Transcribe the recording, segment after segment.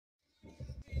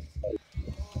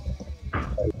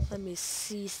Let me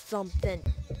see something.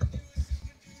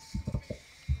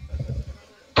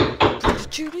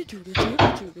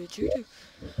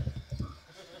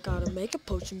 Gotta make a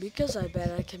potion because I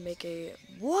bet I can make a...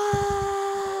 What?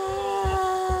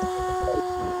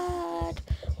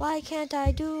 Why can't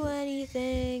I do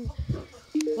anything?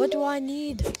 What do I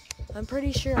need? I'm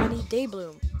pretty sure I need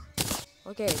Daybloom.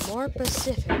 Okay, more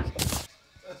Pacific.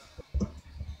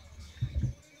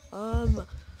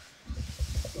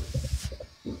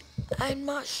 I'm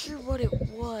not sure what it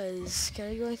was. Can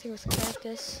I do anything with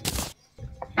cactus?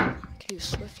 I can do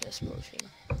swiftness potion.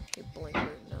 Okay, blinker,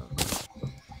 no.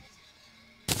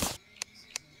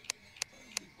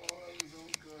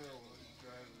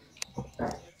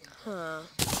 Huh.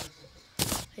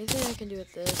 Anything I can do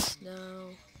with this?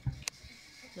 No.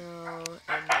 No,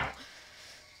 and no.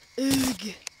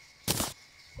 Ugh!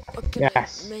 What can I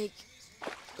make?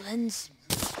 Lens.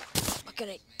 What can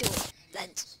I do?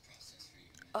 Lens.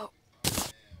 Oh.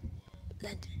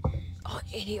 Lens. Oh,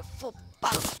 I need a full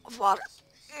bottle of water.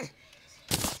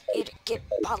 Need to get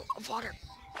a bottle of water.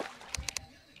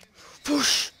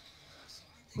 Whoosh!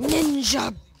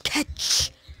 Ninja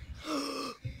catch!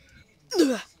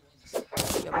 You're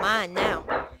mine now.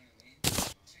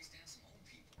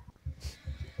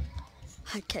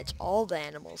 I catch all the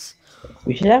animals.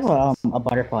 We should have a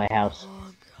butterfly house. Oh,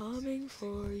 I'm coming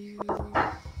for you. I'm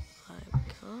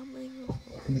coming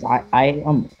for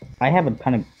you. I have a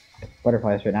ton of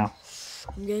butterflies right now.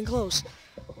 I'm getting close.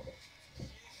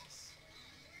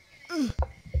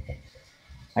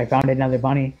 I found another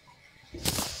bunny.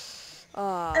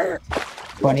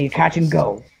 Bunny, catch and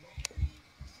go.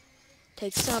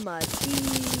 Take some of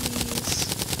these.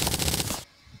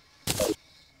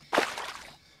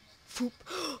 Foop.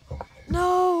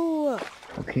 No!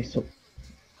 Okay, so...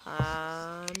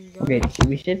 I'm gonna... Okay,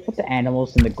 we should put the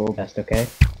animals in the gold chest, okay?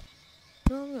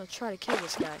 No, I'm gonna try to kill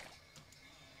this guy.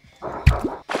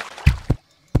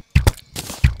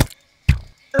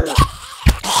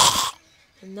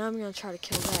 And now I'm gonna try to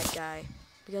kill that guy.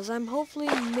 Because I'm hopefully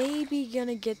maybe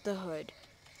gonna get the hood.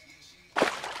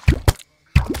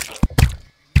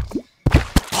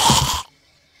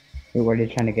 Wait, what are you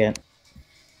trying to get?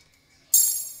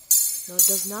 No, it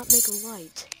does not make a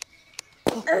light.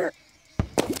 Oh,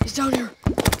 he's down here.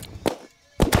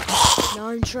 Now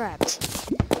I'm trapped.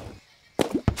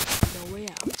 No way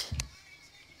out.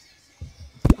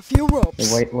 A few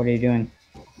ropes. Wait, what are you doing?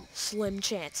 Slim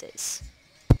chances.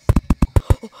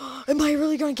 Oh, am I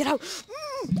really gonna get out?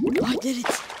 I did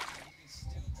it.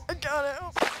 I got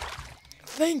out.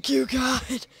 Thank you,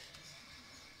 God.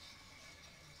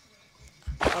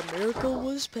 A miracle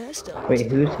was passed on. Wait,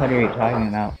 whose hut are you talking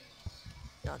about?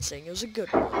 Not saying it was a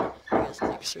good one, because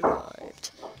Nick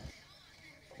survived.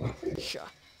 Sha.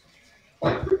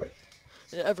 And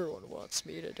everyone wants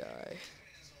me to die.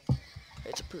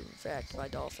 It's a proven fact by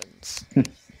dolphins.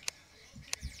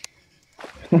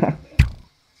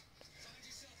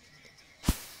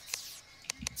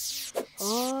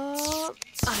 Oh,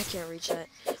 I can't reach that.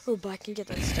 Oh, but I can get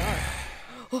that star.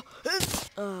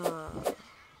 Oh,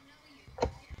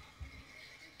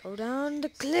 go down the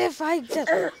cliff.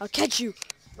 I'll catch you.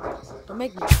 Don't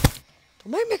make me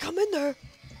come in there.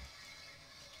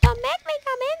 Don't make me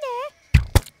come in there.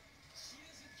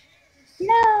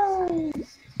 No!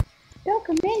 Don't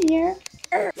come in here.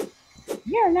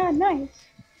 You're not nice.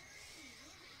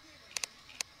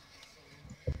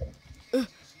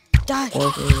 Die!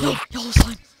 No, yellow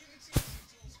slime!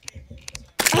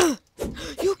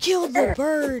 You killed the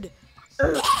bird!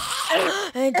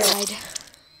 I died.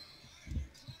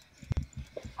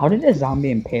 How did a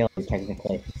zombie impale you,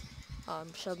 technically?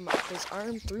 Shoved his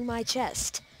arm through my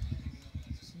chest.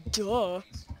 Duh.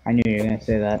 I knew you were gonna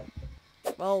say that.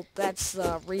 Well, that's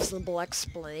a reasonable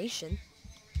explanation.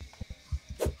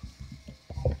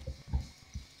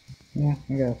 Yeah,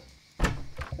 I guess.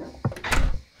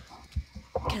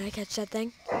 Can I catch that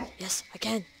thing? Yes, I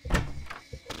can.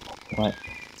 What?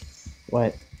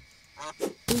 What?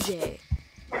 Blue jay.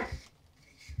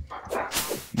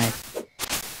 Nice.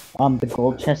 The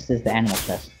gold chest is the animal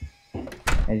chest.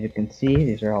 As you can see,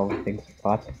 these are all the things we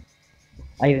caught.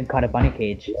 I even caught a bunny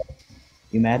cage.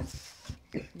 You mad?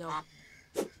 No.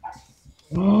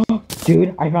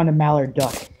 Dude, I found a mallard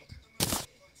duck.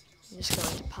 I'm just going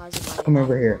to deposit my... Come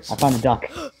over here. I found a duck.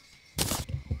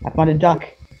 I found a duck.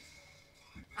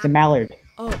 It's a mallard.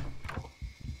 Oh.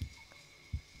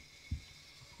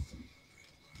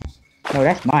 No,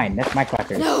 that's mine. That's my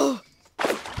quackers. No!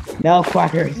 No,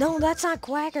 quackers. No, that's not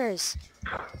quackers.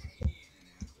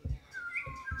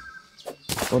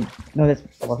 Well, no, that's...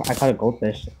 Well, I caught a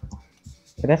goldfish.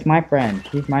 But that's my friend.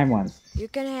 He's my one. You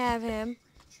can have him.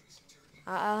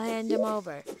 I'll hand him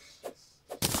over.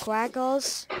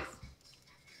 Quackles,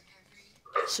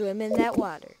 swim in that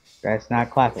water. That's not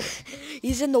Quackles.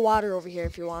 He's in the water over here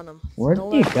if you want him. Where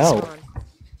Don't did he let him go? despawn.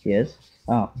 He is?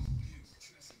 Oh.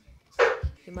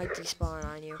 He might despawn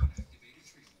on you.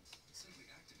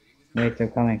 Wait, they're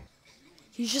coming.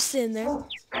 He's just sitting there.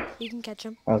 You can catch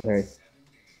him. Oh, there he is.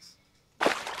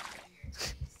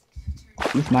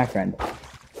 He's my friend.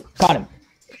 Got him.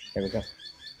 There we go.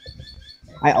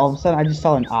 All of a sudden I just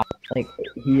saw an like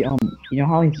he you know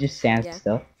how he just stands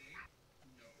still?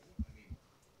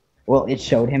 Well, it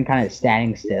showed him kind of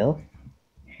standing still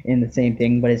in the same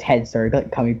thing, but his head started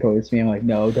like coming towards me. I'm like,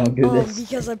 no, don't do this.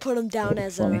 Because I put him down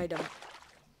as an item.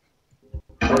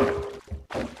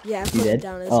 Yeah, I put him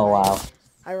down as an wow. item.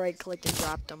 I right clicked and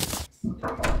dropped him.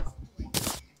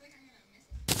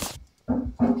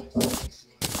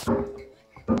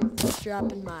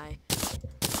 Dropping my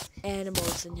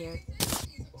animals in here.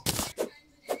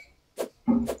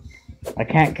 I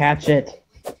can't catch it.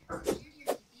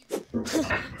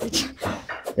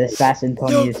 This fast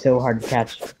Tony is so hard to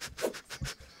catch.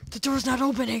 The door's not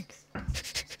opening.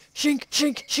 Shink,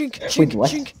 shink, shink, shink, Wait,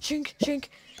 what? shink, shink, shink.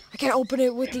 I can't open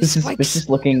it with these spikes. The suspicious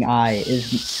looking eye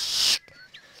is...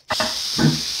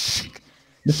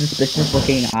 The suspicious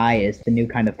looking eye is the new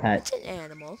kind of pet. It's an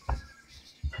animal.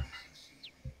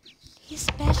 He's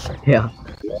special. Yeah.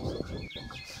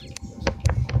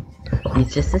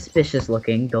 He's just suspicious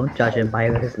looking. Don't judge him by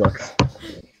his looks.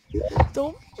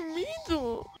 Don't me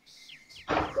though.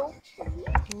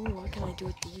 Ooh, what can I do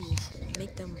with these?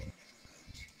 Make them...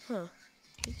 Huh.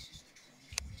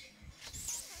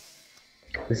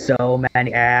 So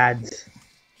many ads.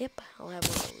 Yep, I'll have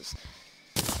one of those.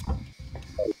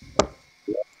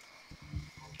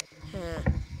 Huh.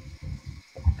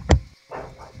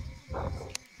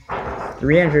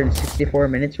 364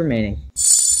 minutes remaining.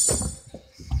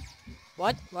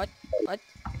 What?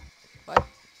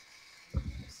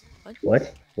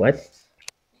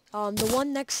 The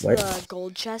one next to the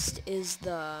gold chest is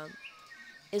the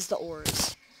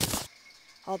ores.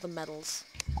 All the metals.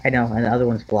 I know, and the other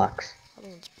one's blocks. Other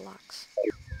one's blocks.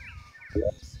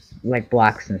 Like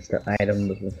blocks and stuff,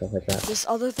 items and stuff like that. There's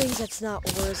other things that's not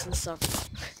ores and stuff.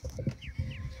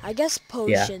 I guess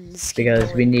potions. Yeah,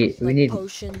 because we need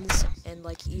potions and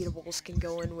like eatables can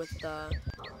go in with the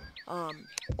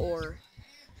ore.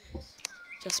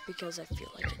 Just because I feel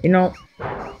like it. You know,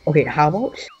 okay, how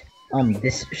about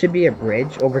this should be a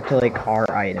bridge over to like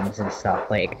our items and stuff,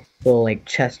 like little like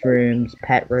chest rooms,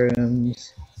 pet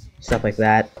rooms, stuff like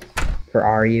that for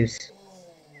our use.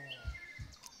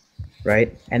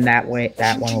 Right? And that way,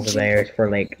 that one over there is for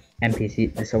like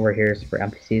NPC. This over here is for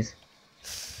NPCs.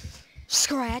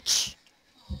 Scratch.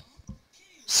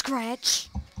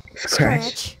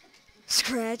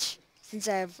 Since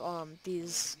I have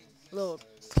these little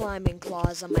climbing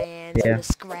claws on my hands, I'm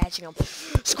just scratching them.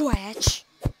 Squash.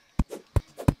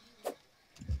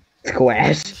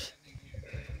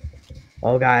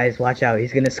 Oh guys, watch out!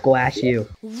 He's gonna squash you.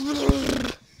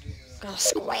 Gonna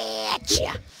scratch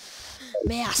ya.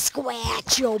 May I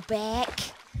scratch your back?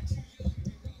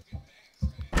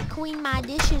 Clean my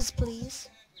dishes, please.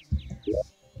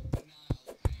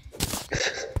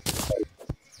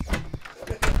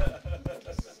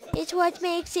 It's what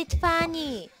makes it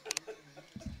funny.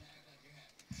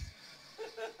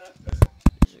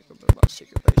 This is gonna be my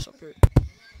secret base up here.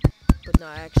 But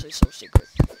not actually so secret.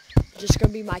 It's just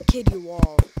gonna be my kiddie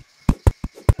wall.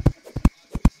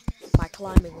 My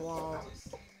climbing wall.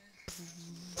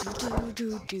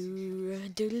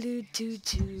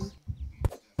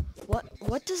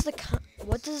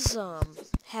 What does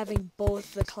having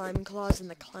both the climbing claws and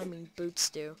the climbing boots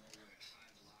do?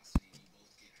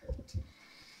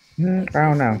 Like, I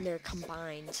don't know. When they're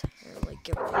combined, I don't like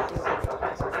get what they do.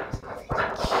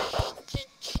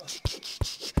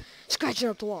 Scratching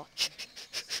up the wall.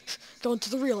 Going to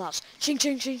the real house. Ching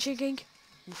ching ching ching ching.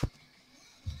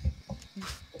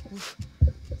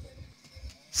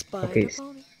 Spider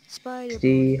pony. Spider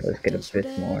pony. Let's get a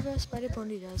bit more. Spider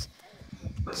pony does.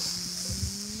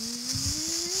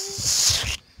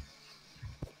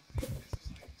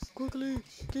 Quickly,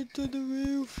 get to the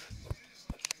roof.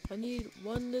 I need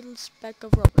one little speck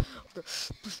of rope.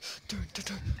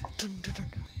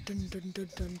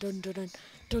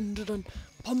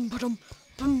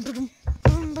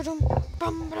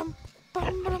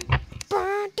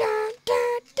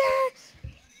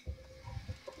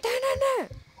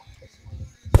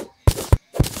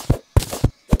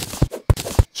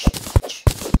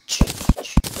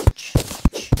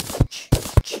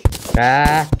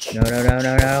 Ah,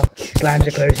 no. Slams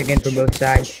are closing in from both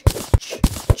sides.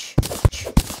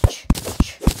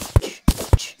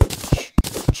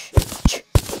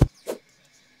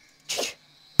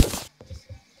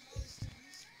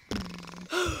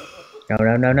 No,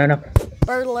 no, no, no, no.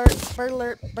 Bird alert, bird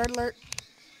alert, bird alert.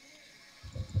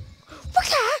 What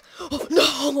the?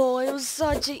 Oh, no, it was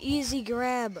such an easy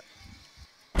grab.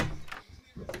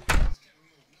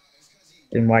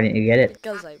 Then why didn't you get it?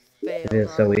 Because I failed It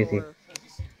is so easy. hardcore.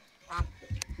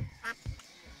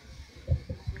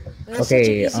 It was such an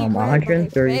Okay, easy grab, but I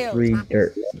 133 failed.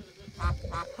 dirt.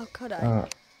 How could I?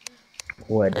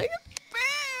 Wood. I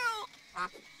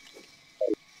failed.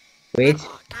 Wait,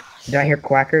 Oh, gosh. did I hear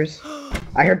quackers?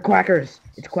 I heard quackers!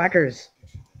 It's quackers!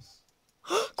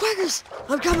 Quackers!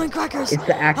 I'm coming, Quackers! It's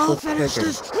the actual I'll finish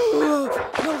quackers. this! No,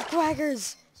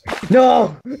 Quackers!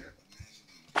 No!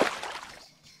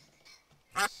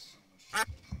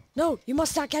 No, you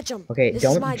must not catch them. Okay, This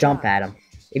is my don't jump job. at them.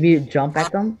 If you jump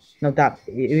at them, no, stop.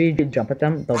 If you jump at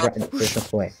them, they'll push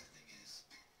us away.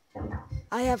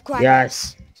 I have Quackers.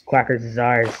 Yes, quackers is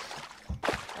ours.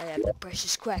 I have the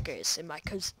precious Quackers in my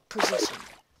possession.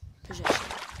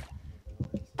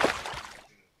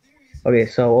 Okay,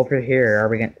 so over here, are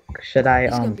we gonna? Should I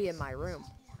He's gonna be in my room.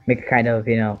 make a kind of,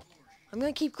 you know? I'm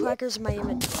gonna keep Quackers in my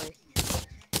inventory.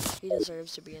 He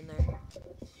deserves to be in there.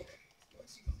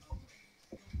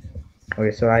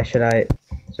 Okay, so should I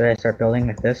start building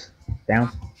like this down?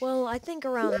 Well, I think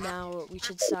around now we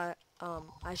should start.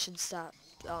 I should stop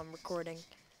recording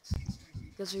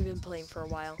because we've been playing for a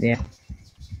while. Yeah.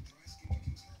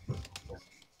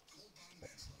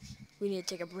 We need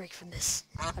to take a break from this.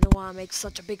 I don't want to make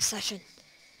such a big session.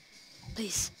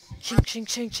 Please. Shink, shink,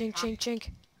 shink, shink, shink,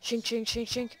 shink. Shink, shink, shink,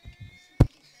 shink.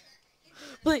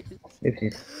 Please.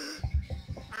 Oopsies.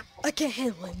 I can't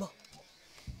handle it more.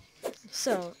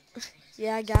 So,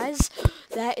 yeah, guys.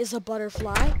 That is a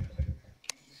butterfly.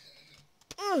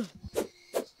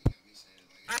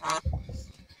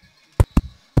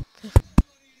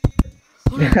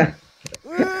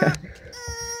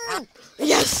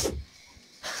 Yes!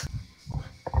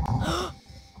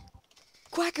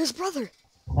 Quacker's brother!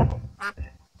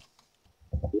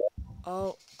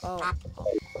 Oh.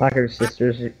 Quacker's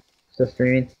sister, you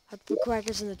mean? I put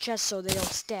Quackers in the chest so they don't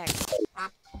stack.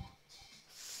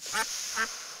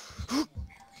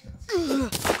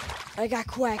 I got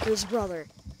Quacker's brother.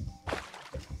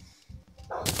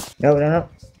 No, no, no.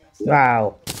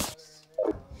 Wow.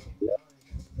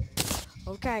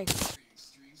 Okay.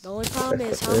 The only problem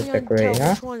is how am I That's gonna great, tell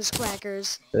huh? which one's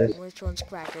Quackers and which one's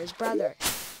Quacker's brother.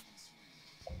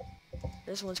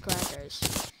 This one's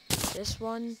Quackers. This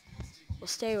one will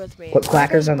stay with me. Put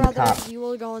Quackers on the brother, top. he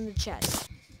will go in the chest.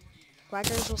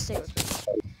 Quackers will stay with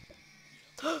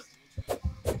me.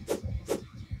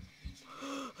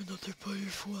 Another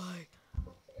butterfly.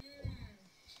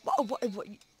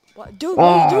 What? Dude, what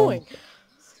are you doing?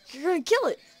 You're gonna kill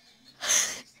it.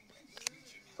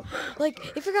 Like,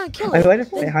 if you're gonna kill I it, might have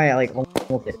played high, I like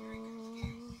almost it.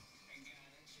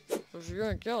 if you're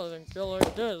gonna kill it, then kill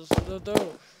like this.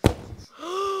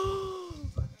 Oh,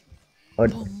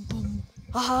 Boom, boom.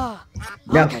 Aha!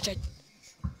 No. I'll catch it.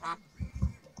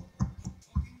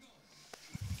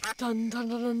 Dun, dun,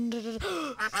 dun, dun, dun,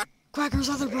 dun. Quacker's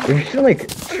other brother. you're just gonna like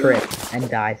trip and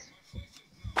dies.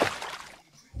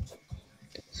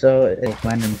 So it's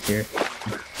random's here.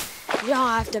 You don't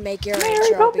have to make your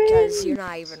intro because you're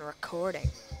not even recording.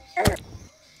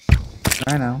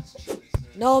 I know.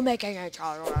 No making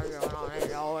intro.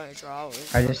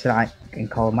 I just said I can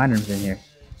call Miners in here.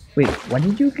 Wait, when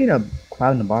did you get a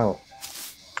cloud in the bottle?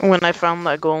 When I found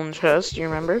that golden chest, do you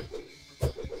remember?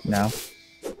 No.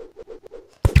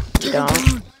 You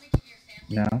don't?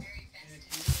 No.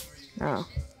 Oh.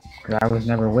 Because I was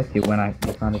never with you when I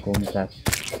found the golden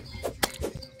chest.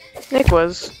 Nick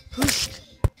was.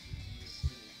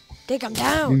 Take him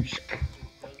down.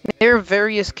 There are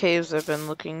various caves I've been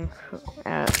looking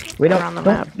at Wait, around the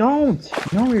map.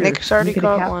 don't! No, Nick's already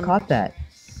caught one. Caught that.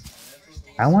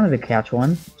 I wanted to catch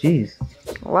one. Jeez.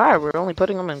 Why? We're only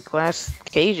putting them in glass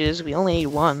cages. We only need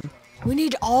one. We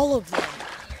need all of them.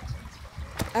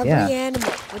 Every Yeah.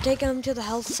 animal. We're taking them to the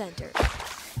health center.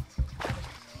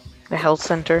 The health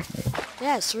center.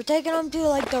 Yes, we're taking them to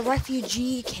like the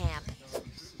refugee camp.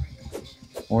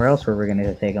 Where else were we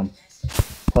gonna take them?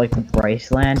 Like the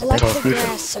Bryceland? Collect the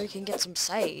grass so we can get some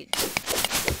sage.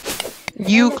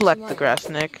 You Oh, collect the my- grass,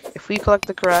 Nick. If we collect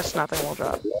the grass, nothing will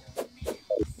drop.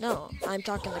 No, I'm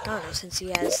talking to Connor since he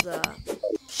has the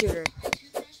shooter.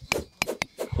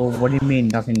 Well, what do you mean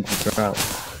nothing to drop?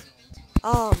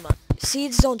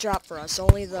 Seeds don't drop for us.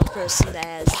 Only the person that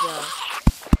has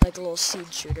the like little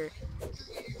seed shooter.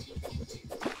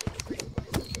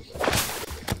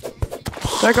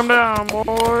 Take them down,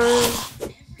 boys.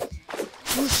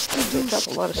 Whoosh, Picked up a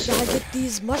lot of gotta silver. get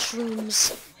these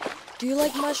mushrooms. Do you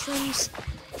like mushrooms?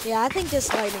 Yeah, I think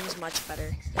this lighting's much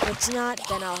better. If it's not,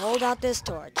 then I'll hold out this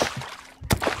torch.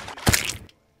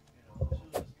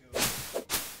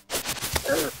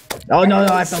 Oh no,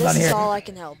 I fell down This is here. all I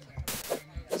can help.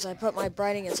 As I put my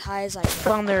brighting as high as I can.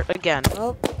 Down there again.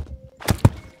 Oh,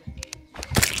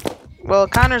 Well,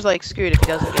 Connor's like screwed if he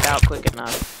doesn't get out quick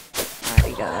enough. Alright,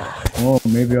 he got out. Oh,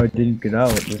 maybe I didn't get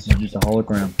out. This is just a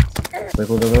hologram.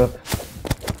 Look.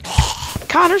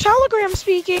 Connor's hologram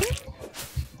speaking!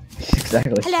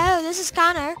 Exactly. hello, this is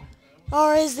Connor.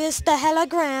 Or is this the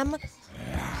hologram?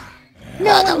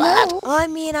 No. I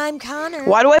mean, I'm Connor.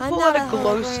 Why do I I'm pull not out a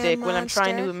glow hologram stick when I'm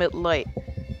trying to monster. emit light?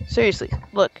 Seriously,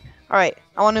 look. Alright,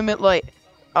 I want to emit light.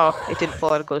 Oh, it didn't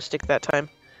pull out a glow stick that time.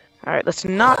 Alright, let's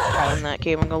not fall in that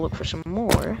cave. I'm gonna look for some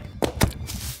more.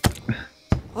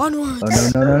 Onwards.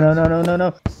 Oh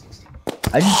no.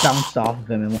 I just bounced off of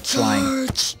him and went flying.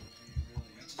 Charge.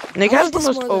 Nick I has like the this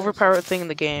most more than- overpowered thing in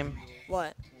the game.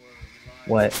 What?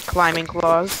 What? Climbing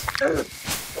claws.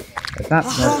 It's not.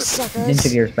 Oh, No, suckers.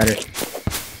 Ninja Gear's better.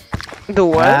 The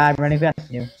what? I'm running fast.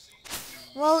 You.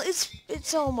 Well,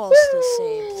 it's almost the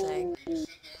same thing.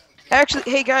 Actually,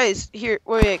 hey guys, here,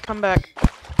 wait, come back.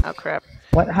 Oh crap.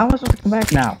 What? How am I supposed to come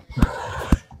back now?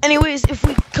 Anyways, if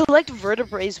we collect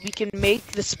vertebrae, we can make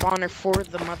the spawner for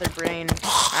the mother brain.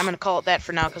 I'm gonna call it that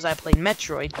for now because I played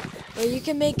Metroid. Well, you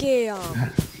can make a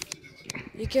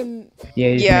You can. Yeah,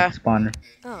 you Yeah. can make a spawner.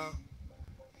 Oh.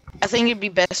 I think it'd be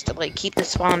best to like keep the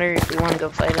spawner if we want to go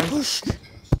fight him. Whoosh.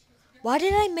 Why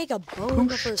did I make a bow in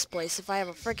the first place if I have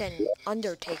a freaking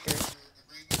Undertaker?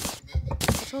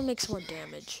 Which one makes more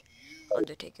damage?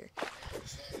 Undertaker.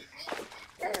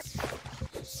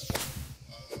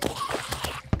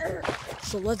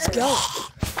 So let's go.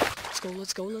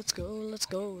 Let's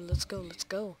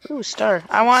go. Ooh, star.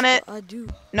 I want it. I do.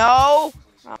 No!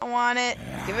 I want it.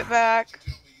 Give it back.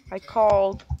 I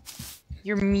called.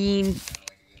 You're mean.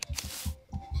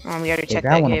 Oh, we already There's checked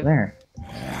that that one up cave. there.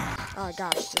 Oh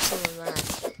gosh, there's someone there.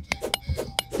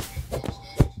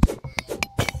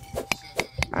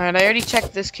 Alright, I already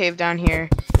checked this cave down here.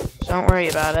 So don't worry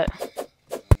about it.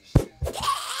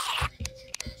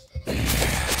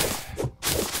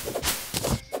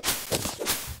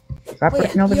 Stop Wait,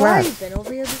 breaking all the you already grass. been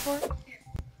over here before?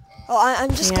 Oh, I'm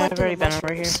just Yeah, I've collecting already the been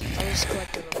over here. mushrooms. I was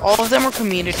collecting them. All of them were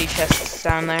community chests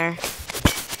down there.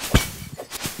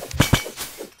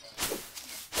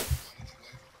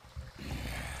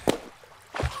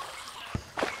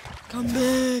 Come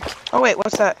back. Oh wait,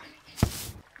 what's that?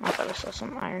 I thought I saw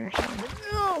some iron or something.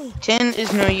 No. Tin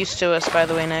is no use to us, by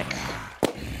the way, Nick.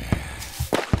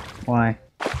 Why?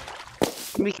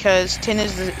 Because tin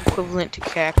is the equivalent to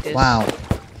cactus. Wow.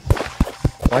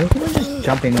 Why are people just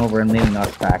jumping over and leaving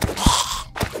us back?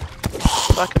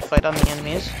 So I can fight on the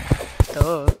enemies.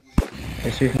 Duh.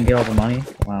 Just so you can get all the money?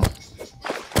 Wow.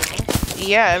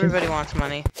 Yeah, everybody wants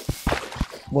money.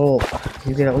 Well,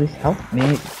 you could at least help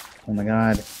me. Oh my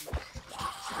god.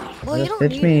 Well, you Just don't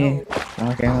ditch need me.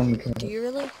 help. Okay, I'm Do you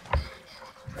really?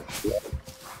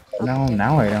 No,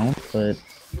 now I don't, but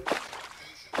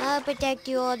I'll protect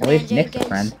you, old at least Nick's a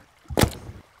friend.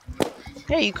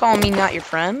 Hey, you calling me not your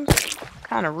friend?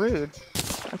 Kinda rude,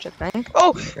 don't you think?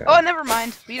 Oh! Oh, never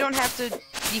mind. We don't have to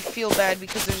feel bad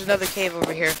because there's another cave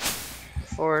over here.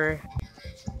 For...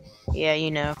 Yeah,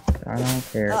 you know. I don't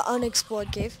care.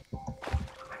 Unexplored cave.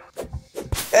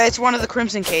 It's one of the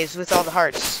Crimson Caves with all the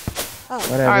hearts. Oh.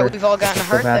 Whatever. Alright, we've all gotten a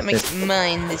heart. That past makes it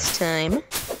mine this time.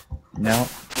 No.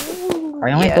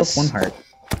 I only Yes. broke one heart.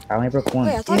 I only broke one.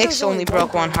 Wait, I thought Nick's there was only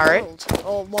broke one per heart. world.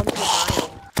 Oh, one per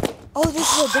biome. Oh,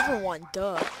 this is a different one.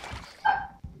 Duh.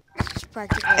 It's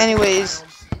practically a Anyways.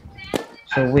 biome.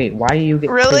 So wait, why do you get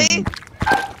Really? 3?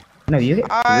 No, you get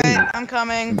 3. Alright, I'm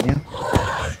coming. Yeah.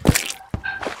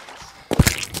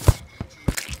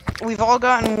 We've all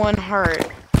gotten one heart.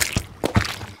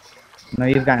 No,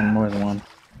 you've gotten more than one.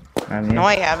 I mean, No,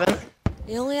 I haven't.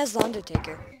 He only has the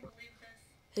Undertaker.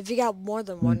 If you got more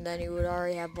than one, then you would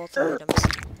already have both items.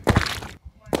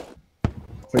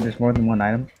 wait, there's more than one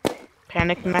item?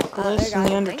 Panic necklace I and the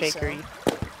don't think Undertaker.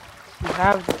 You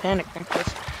have the panic necklace.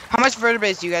 How much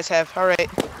vertebrae do you guys have? Alright.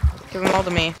 Give them all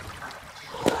to me.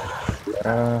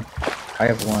 I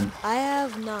have 1. I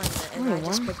have none, and Ooh, I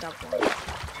just one? picked up one.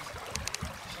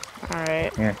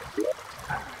 Alright. Here,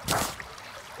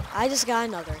 I just got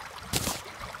another.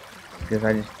 because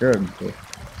I just threw it to you.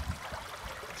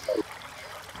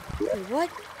 Wait, what?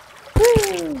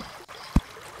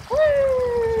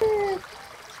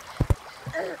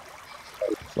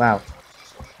 Wow.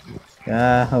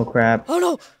 Oh crap. Oh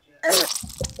no!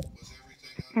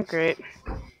 Great.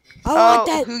 I want Oh,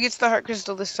 that! who gets the heart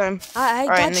crystal this time? I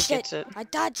Alright, dodged Nick it. gets it. I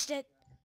dodged it.